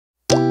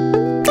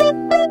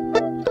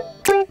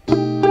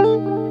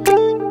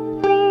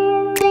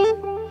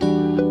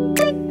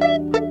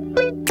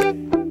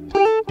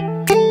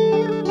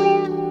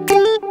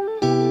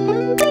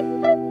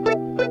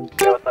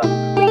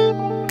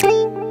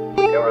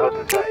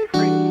gonna set you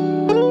free.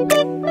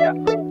 Yeah.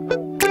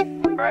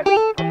 Alright,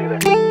 I'll see you there.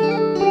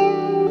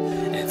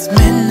 It's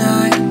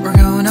midnight, we're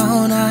going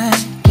all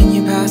night. Can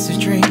you pass a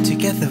drink to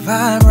get the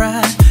vibe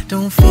right?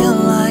 Don't feel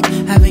like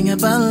having a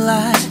Bud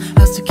Light.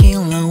 How's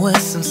tequila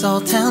with some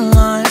salt and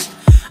lime?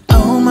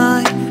 Oh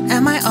my,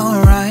 am I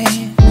alright?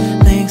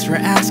 Thanks for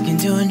asking,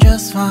 doing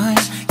just fine.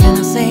 Can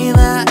I say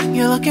that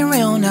you're looking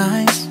real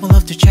nice? We'll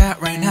love to chat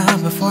right now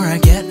before I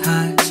get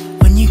high.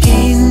 When you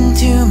gaze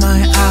into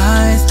my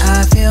eyes,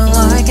 I feel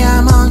like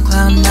I'm on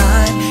cloud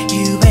nine.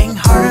 You bang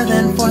harder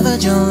than 4th of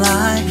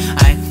July.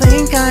 I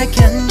think I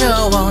can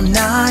go all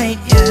night,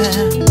 yeah.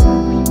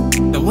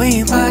 The way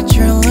you bite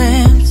your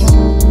lips,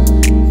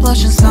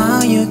 blush and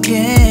smile you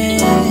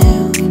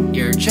give,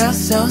 you're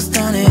just so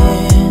stunning.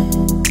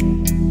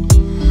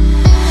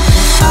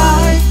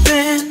 I've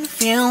been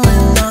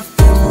feeling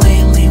nothing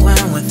lately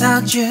when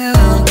without you.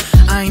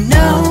 I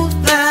know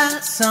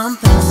that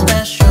something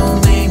special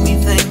made me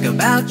think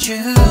about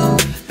you.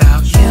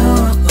 About you,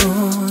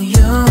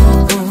 you,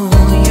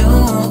 you.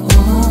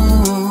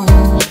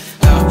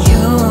 About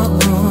you,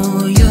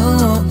 you,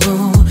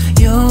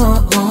 you.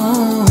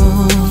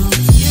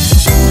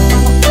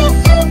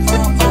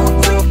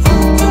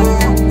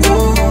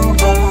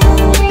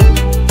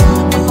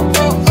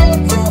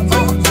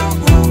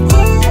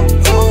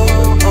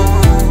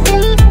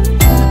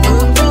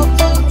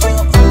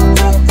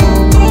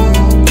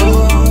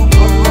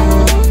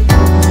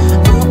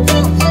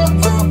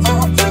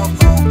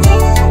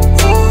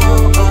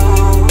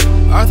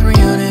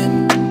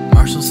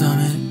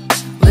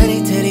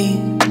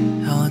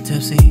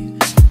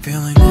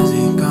 Feeling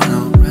dizzy, gone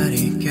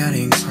already,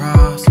 getting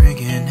cross,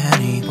 drinking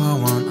Henny, pour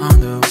one on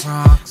the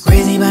rocks.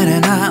 Crazy but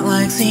not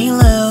like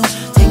CeeLo.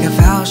 Take a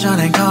foul shot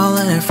and call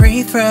it a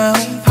free throw.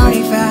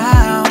 Party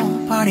foul,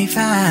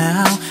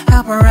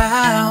 help her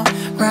out,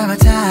 grab a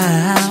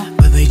towel.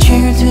 But they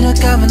cheered to the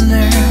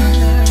governor,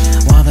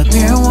 while the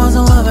beer was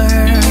a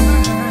lover.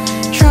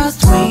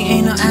 Trust we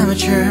ain't no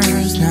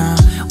amateurs, nah,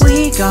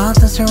 we got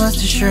this, so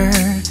rest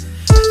assured.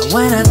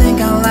 When I think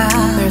out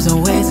loud, there's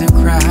always a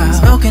crowd,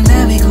 smoking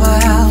heavy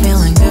cloud,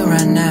 feeling good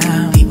right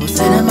now. People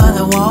sitting by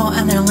the wall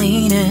and they're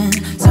leaning,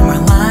 somewhere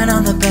lying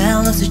on the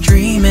bed, lucid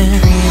dreaming.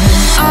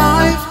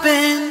 I've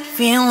been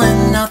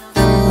feeling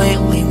nothing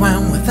lately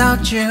when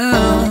without you.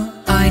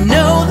 I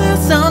know that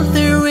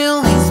something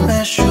really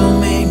special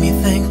made me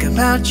think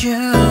about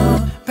you.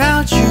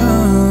 About you,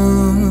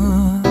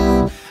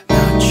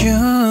 about you.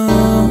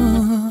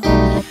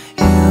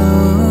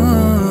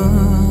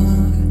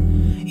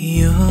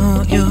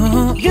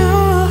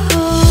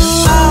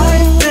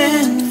 I've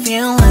been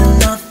feeling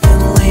nothing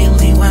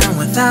lately when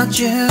without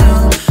you.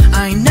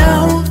 I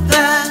know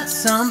that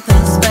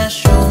something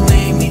special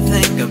made me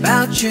think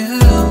about you.